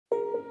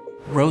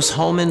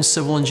Rose-Hulman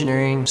civil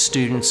engineering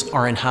students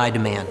are in high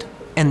demand,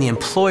 and the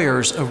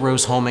employers of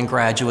Rose-Hulman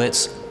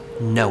graduates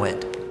know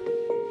it.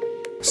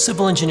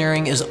 Civil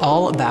engineering is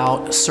all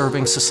about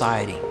serving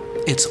society.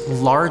 It's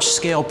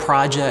large-scale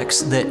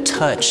projects that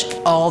touch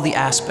all the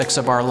aspects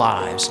of our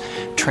lives: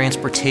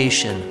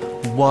 transportation,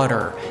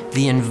 water,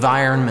 the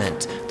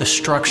environment, the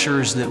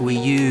structures that we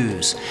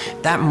use.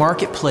 That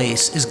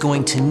marketplace is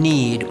going to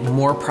need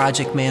more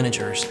project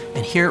managers.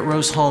 And here at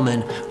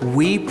Rose-Hulman,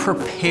 we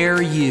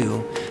prepare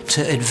you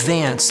to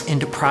advance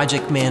into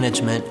project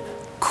management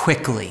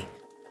quickly.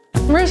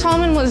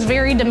 Rose-Hulman was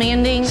very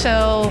demanding,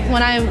 so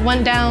when I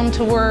went down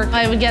to work,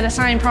 I would get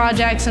assigned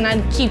projects and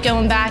I'd keep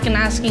going back and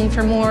asking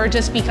for more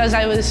just because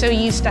I was so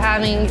used to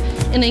having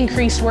an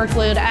increased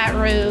workload at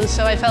Rose,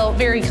 so I felt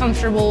very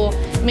comfortable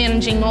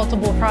managing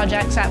multiple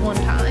projects at one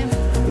time.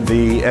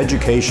 The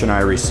education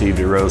I received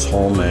at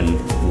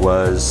Rose-Hulman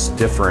was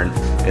different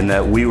in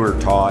that we were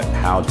taught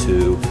how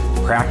to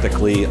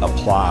practically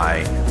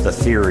apply the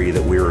theory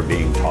that we were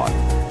being taught.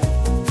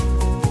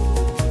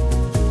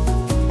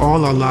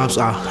 All our labs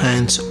are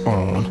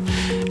hands-on,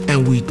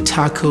 and we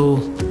tackle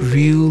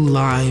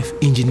real-life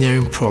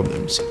engineering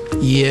problems.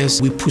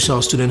 Yes, we push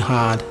our students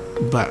hard,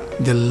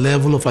 but the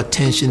level of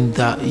attention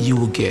that you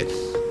will get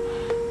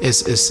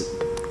is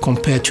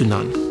compared to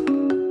none.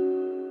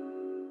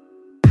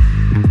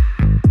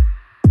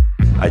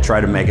 I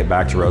try to make it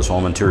back to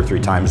Rose-Hulman 2 or 3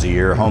 times a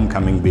year,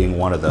 homecoming being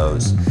one of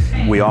those.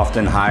 We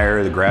often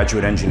hire the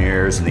graduate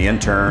engineers and the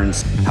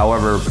interns.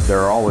 However,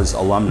 there are always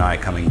alumni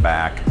coming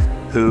back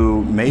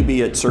who may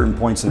be at certain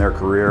points in their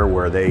career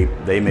where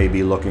they may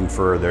be looking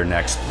for their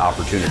next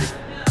opportunity.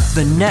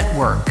 The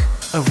network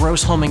of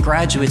Rose-Hulman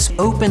graduates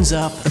opens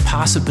up the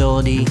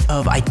possibility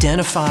of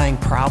identifying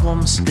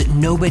problems that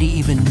nobody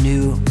even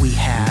knew we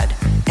had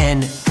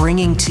and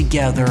bringing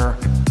together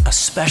a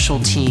special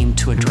team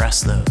to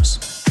address those.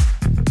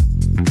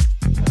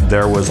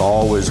 There was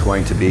always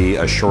going to be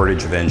a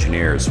shortage of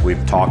engineers.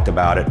 We've talked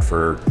about it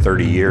for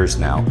 30 years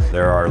now.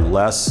 There are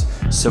less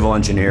civil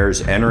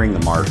engineers entering the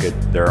market.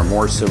 There are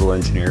more civil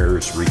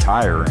engineers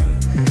retiring.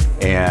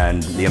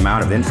 And the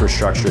amount of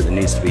infrastructure that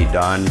needs to be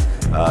done,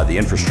 the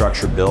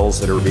infrastructure bills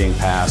that are being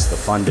passed, the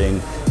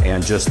funding,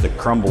 and just the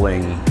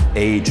crumbling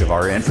age of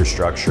our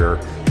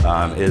infrastructure,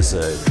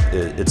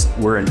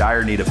 we're in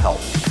dire need of help.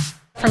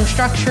 From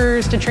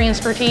structures to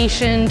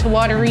transportation to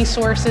water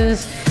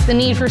resources, the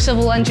need for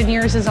civil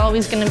engineers is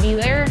always going to be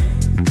there.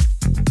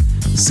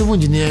 Civil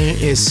engineering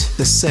is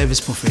the service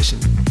profession.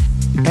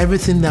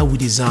 Everything that we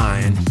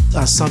design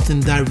is something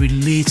that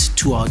relates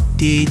to our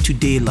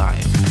day-to-day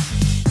life.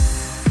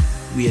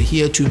 We are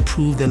here to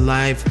improve the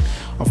life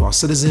of our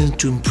citizens,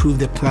 to improve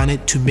the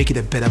planet, to make it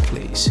a better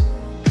place.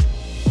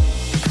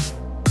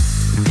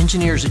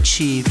 Engineers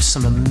achieved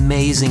some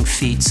amazing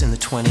feats in the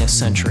 20th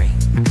century,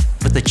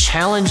 but the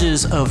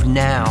challenges of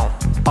now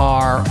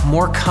are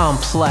more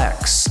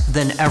complex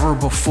than ever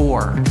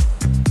before.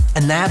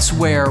 And that's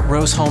where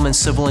Rose-Hulman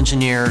civil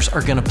engineers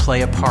are going to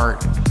play a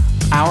part.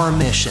 Our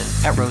mission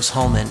at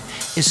Rose-Hulman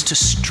is to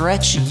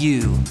stretch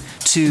you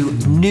to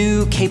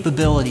new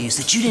capabilities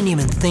that you didn't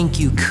even think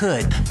you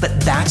could,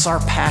 but that's our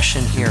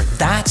passion here.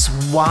 That's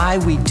why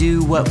we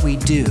do what we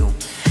do,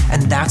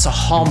 and that's a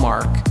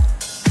hallmark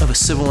of a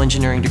civil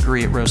engineering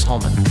degree at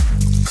Rose-Hulman.